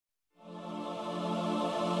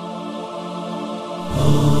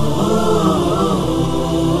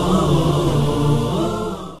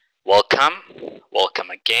Welcome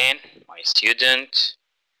again, my student,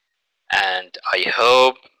 and I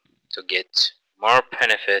hope to get more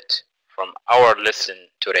benefit from our lesson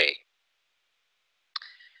today.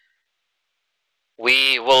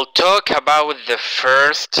 We will talk about the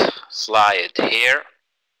first slide here.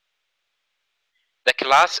 The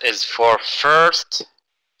class is for first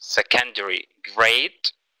secondary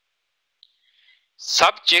grade.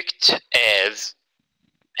 Subject is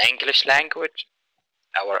English language,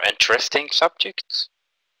 our interesting subject.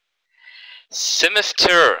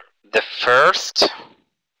 Semester, the first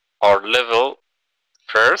or level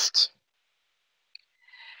first.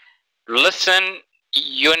 Lesson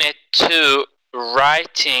unit 2,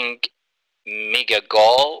 writing mega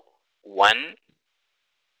goal 1.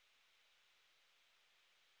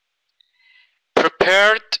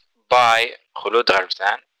 Prepared by Khulud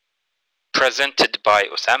Gharzan, presented by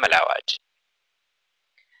Osama Al-Awaj.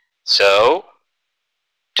 So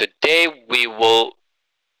today we will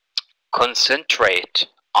concentrate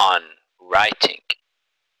on writing,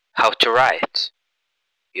 how to write.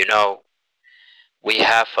 You know, we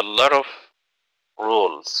have a lot of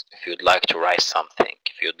rules if you'd like to write something,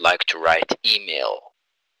 if you'd like to write email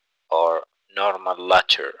or normal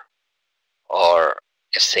letter or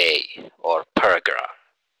essay or paragraph.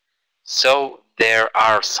 So there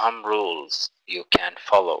are some rules you can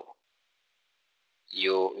follow.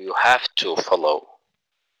 You have to follow.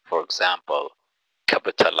 For example,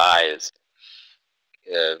 capitalize,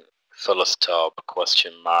 full stop,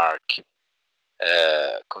 question mark,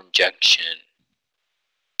 conjunction,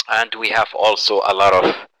 and we have also a lot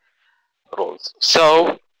of rules.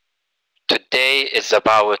 So today is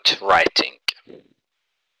about writing.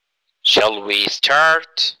 Shall we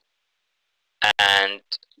start and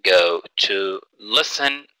go to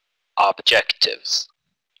lesson objectives?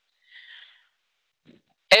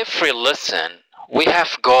 Every lesson we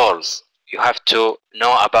have goals. You have to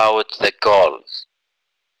know about the goals.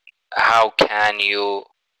 How can you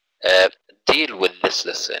deal with this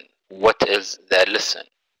lesson? What is the lesson?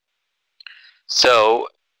 So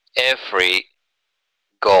every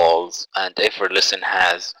goals and every lesson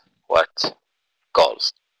has what?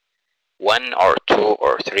 Goals. 1 or 2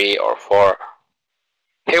 or 3 or 4.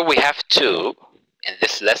 Here we have 2. In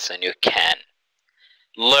this lesson you can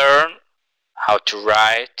learn how to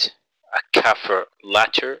write a cover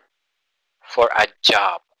letter for a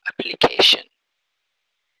job application.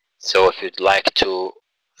 So if you'd like to,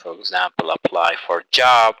 for example, apply for a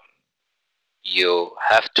job, you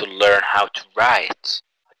have to learn how to write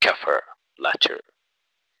a cover letter,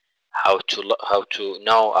 how to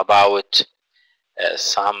know about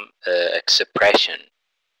some expression,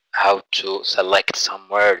 how to select some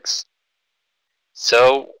words.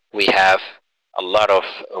 So we have a lot of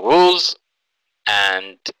rules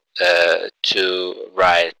and to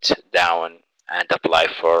write down and apply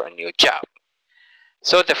for a new job.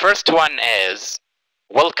 So the first one is,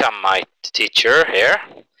 welcome my teacher here.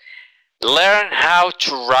 Learn how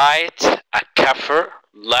to write a cover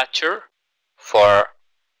letter for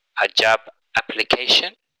a job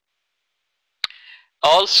application.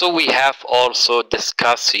 Also we have also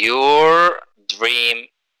discuss your dream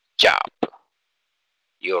job.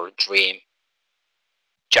 Your dream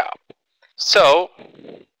job. So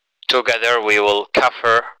together we will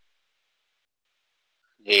cover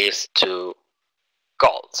these 2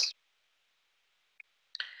 goals.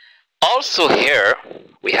 Also here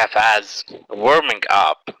we have as warming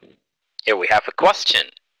up, here we have a question.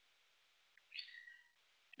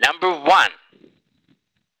 Number 1.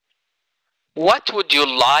 What would you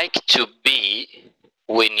like to be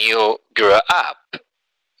when you grow up?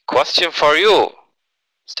 Question for you,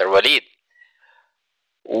 Mr. Walid.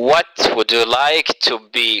 What would you like to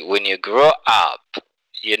be when you grow up?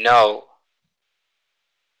 You know,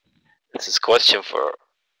 this is a question for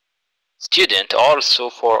student, also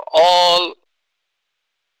for all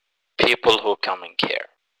people who coming here.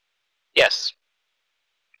 Yes.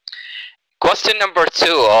 Question number 2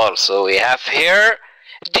 also we have here.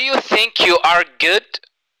 Do you think you are good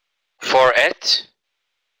for it?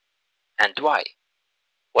 And why?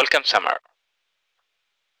 Welcome, Summer.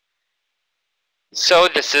 So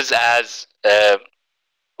this is as a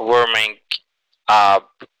warming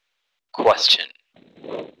up question.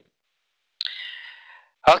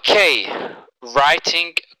 Okay,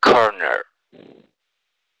 writing corner.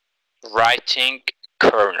 Writing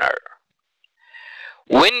corner.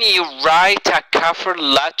 When you write a cover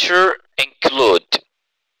letter, include.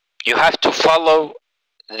 You have to follow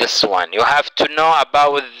this one. You have to know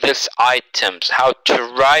about these items. How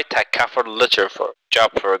to write a cover letter for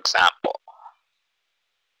job, for example.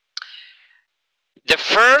 The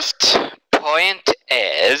first point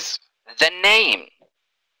is the name.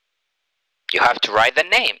 You have to write the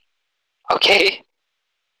name. Okay?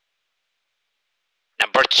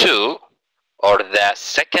 Number 2, or the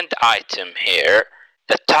second item here,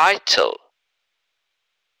 the title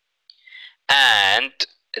and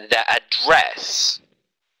the address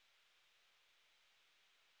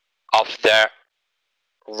of the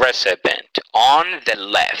recipient on the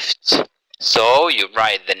left. So you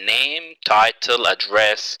write the name, title,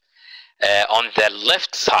 address on the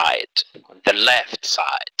left side.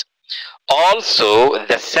 Also,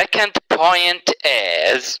 the second point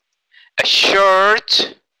is a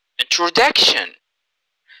short introduction,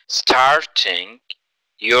 starting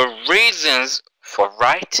your reasons for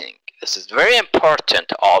writing. This is very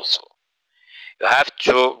important also. You have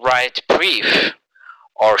to write brief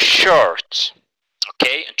or short,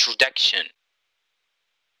 okay, introduction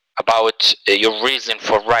about your reason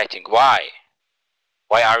for writing. Why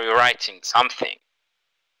are you writing something?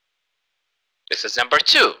 This is number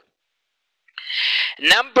 2.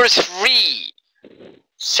 Number 3,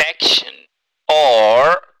 section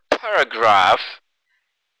or paragraph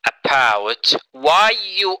about why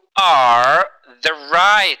you are the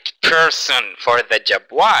right person for the job.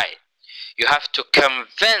 Why? You have to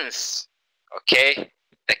convince, okay,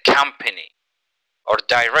 the company or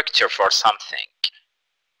director for something,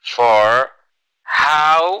 for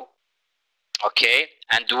how, okay,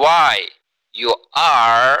 and why you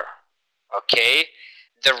are, okay,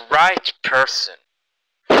 the right person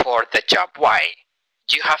for the job. Why?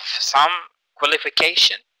 Do you have some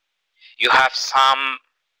qualification? You have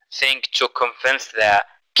something to convince the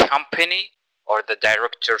company or the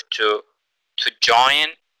director to join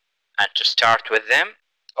and to start with them,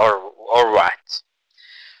 or what?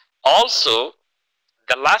 Also,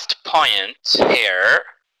 the last point here,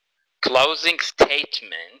 closing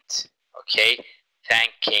statement, okay,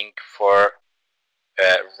 thanking for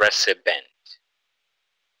recipient.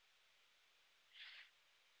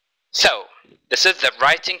 So this is the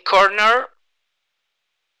writing corner.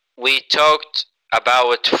 We talked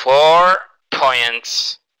about 4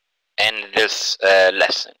 points in this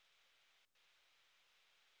lesson.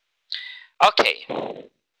 Okay,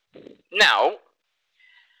 now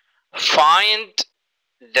find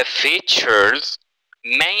the features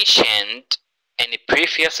mentioned in a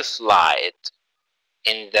previous slide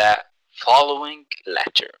in the following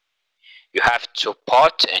letter. You have to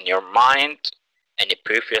put in your mind any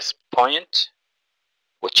previous point,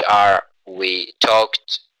 which are we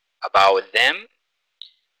talked about them,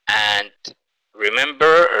 and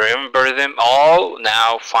remember them all.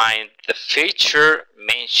 Now find the feature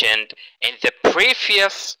mentioned in the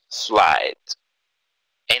previous slide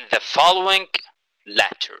in the following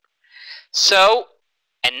letter. So,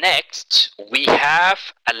 and next we have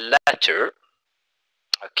a letter,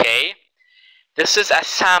 okay. This is a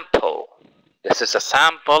sample. This is a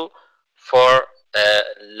sample for a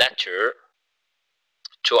letter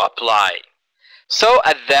to apply. So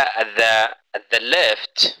at the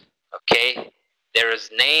left, okay, there is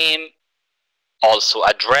name, also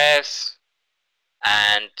address,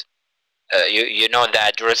 and you know the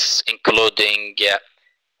address including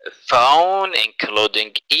phone,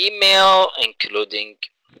 including email, including.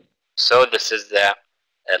 So this is the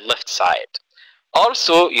left side.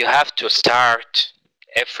 Also, you have to start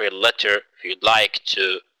every letter. If you'd like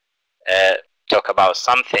to talk about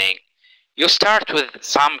something, you start with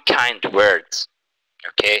some kind words,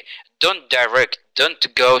 okay. Don't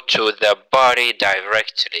go to the body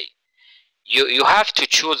directly. You have to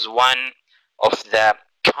choose one of the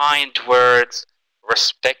kind words,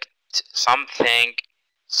 respect something.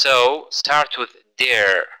 So start with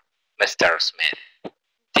dear Mr. Smith,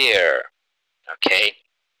 dear, okay.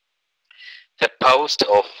 The post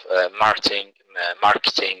of marketing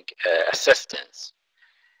assistance.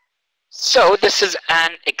 So this is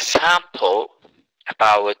an example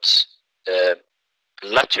about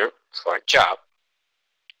letter for a job.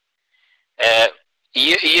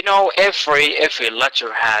 You know, every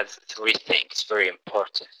letter has 3 things, very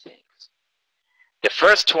important things. The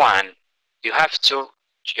first one, you have to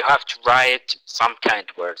write some kind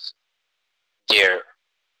words, dear,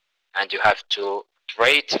 and you have to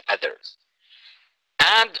rate others.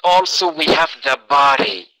 And also we have the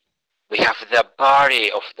body. We have the body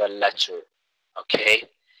of the letter, okay?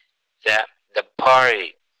 The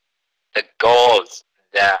body, the goals,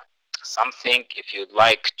 the something if you'd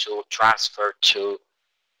like to transfer to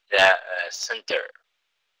the center.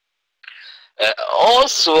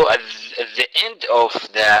 Also at the end of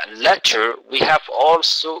the letter we have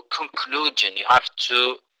also conclusion. You have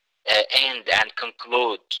to end and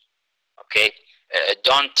conclude, okay?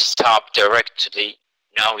 don't stop directly.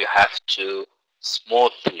 Now you have to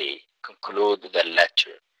smoothly conclude the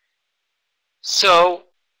letter. So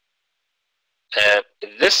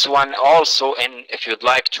this one also, if you'd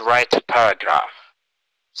like to write a paragraph.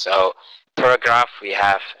 So paragraph, we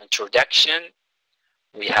have introduction,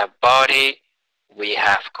 we have body, we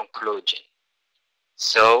have conclusion.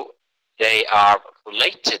 So they are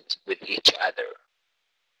related with each other.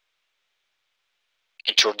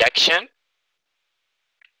 Introduction,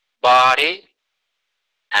 body,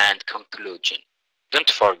 and conclusion. Don't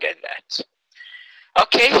forget that.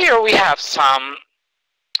 Okay, here we have some,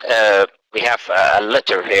 we have a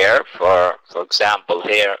letter here. For example,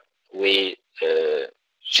 here we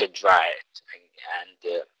should write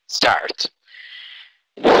and start.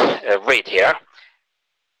 Read here.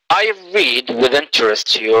 I read with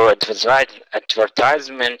interest your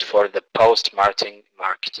advertisement for the post-marketing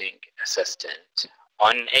assistant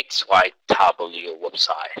on XYW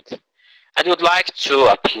website. I would like to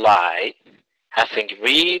apply, having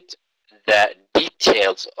read the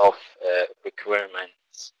details of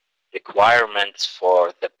requirements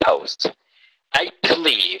for the post. I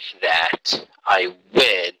believe that I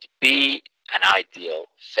would be an ideal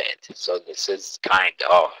fit. So this is kind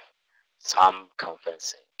of some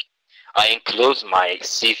convincing. I include my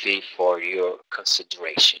CV for your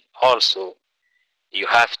consideration. Also, you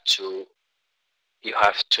have to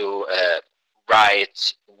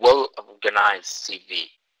write well-organized CV,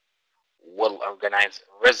 well-organized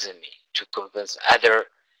resume to convince others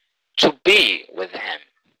to be with him,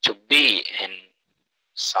 to be in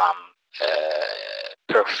some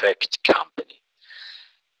perfect company.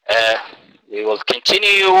 We will continue.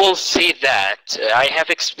 You will see that I have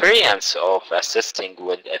experience of assisting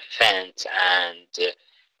with events and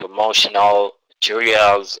promotional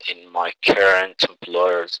materials in my current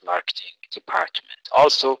employer's marketing department.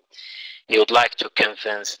 Also, he would like to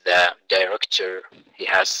convince the director he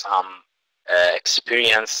has some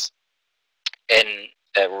experience in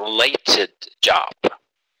a related job.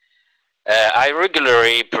 I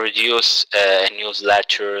regularly produce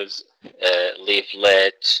newsletters,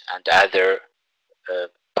 leaflet, and other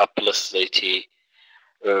publicity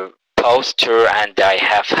poster, and I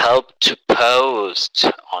have helped to post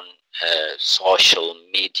on social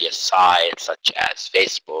media sites such as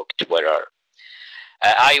Facebook, Twitter.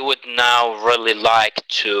 I would now really like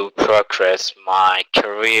to progress my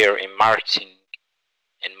career in marketing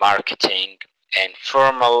in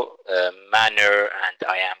formal manner, and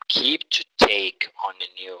I am keen to take on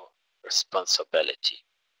a new responsibility.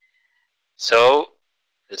 So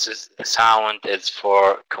this is the sound is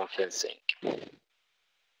for convincing.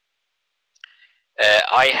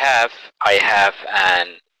 I have an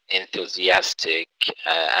enthusiastic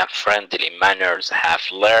and friendly manners. Have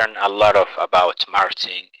learned a lot about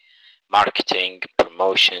marketing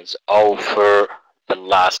promotions over the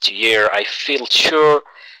last year. I feel sure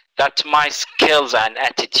that my skills and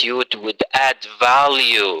attitude would add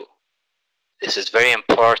value. This is very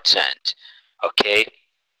important. Okay,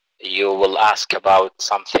 you will ask about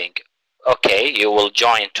something. Okay, you will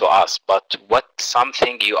join to us, but what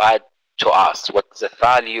something you add to us? What's the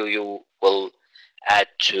value you will add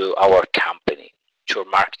to our company, to our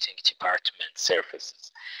marketing department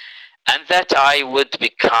services? And that I would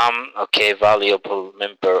become, okay, valuable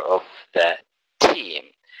member of the team.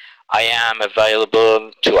 I am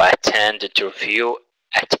available to attend interview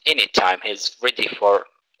at any time. He's ready for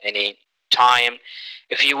any time.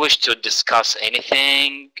 If you wish to discuss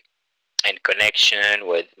anything in connection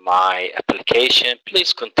with my application,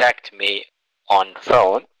 please contact me on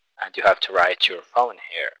phone, and you have to write your phone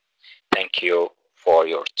here. Thank you for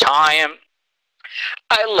your time.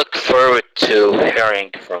 I look forward to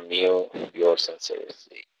hearing from you, yours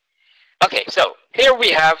sincerely. Okay, so here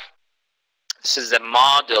we have, this is a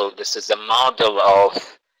model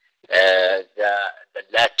of the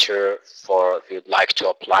letter for if you'd like to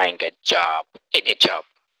applying a job, any job.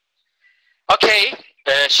 Okay,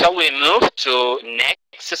 shall we move to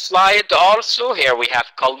next slide? Also, here we have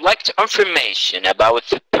collect information about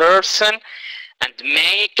the person and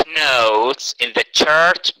make notes in the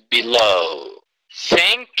chart below.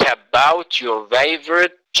 Think about your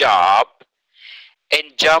favorite job.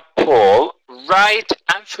 In job poll, write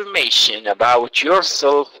information about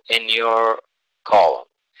yourself in your column.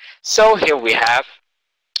 So here we have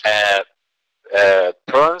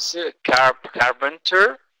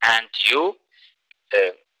carpenter, and you,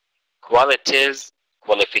 qualities,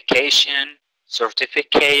 qualification,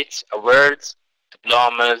 certificates, awards,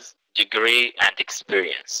 diplomas, degree, and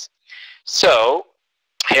experience. So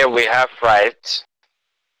here we have, right,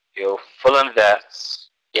 you fill in the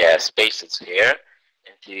spaces here.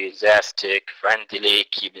 enthusiastic, friendly,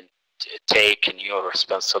 taking your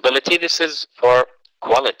responsibility. This is for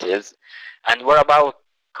qualities. And what about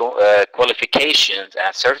qualifications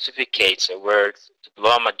and certificates, awards,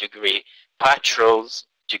 diploma degree, bachelor's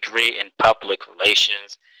degree in public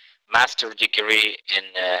relations, master degree in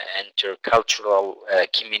intercultural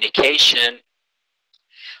communication.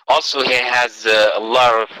 Also, he has a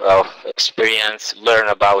lot of experience, learn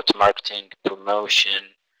about marketing, promotion,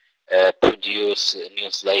 produce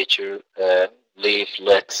newsletter,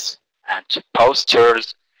 leaflets, and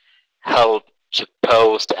posters, help to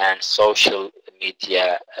post and social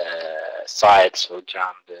media sites, for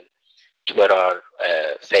example, Twitter,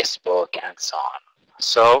 Facebook, and so on.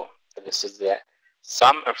 So this is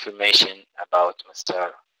some information about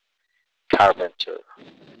Mr. Carpenter.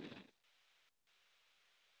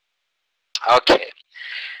 Okay.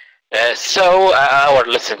 So our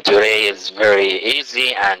lesson today is very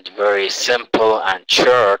easy and very simple and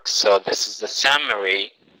short. So this is the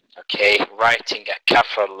summary. Okay, writing a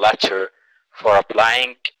cover letter for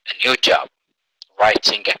applying a new job.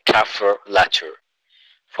 Writing a cover letter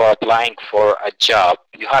for applying for a job.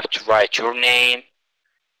 You have to write your name,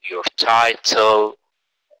 your title,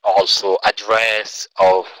 also address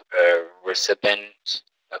of recipient.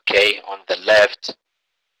 Okay, on the left.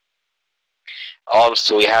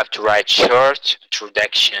 Also, you have to write short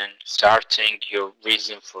introduction, starting your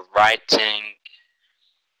reason for writing.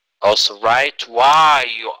 Also, write why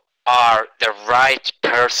you are the right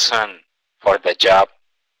person for the job.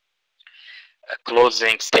 A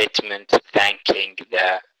closing statement thanking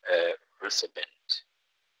the recipient.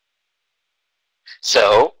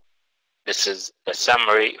 So, this is the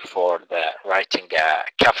summary for the writing a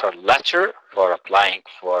cover letter for applying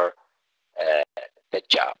for the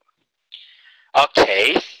job.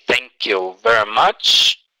 Okay, thank you very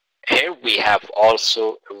much. Here we have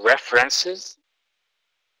also references.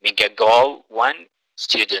 Mega Goal 1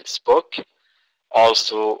 student's book.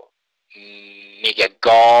 Also Mega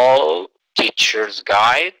Goal teacher's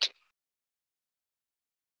guide.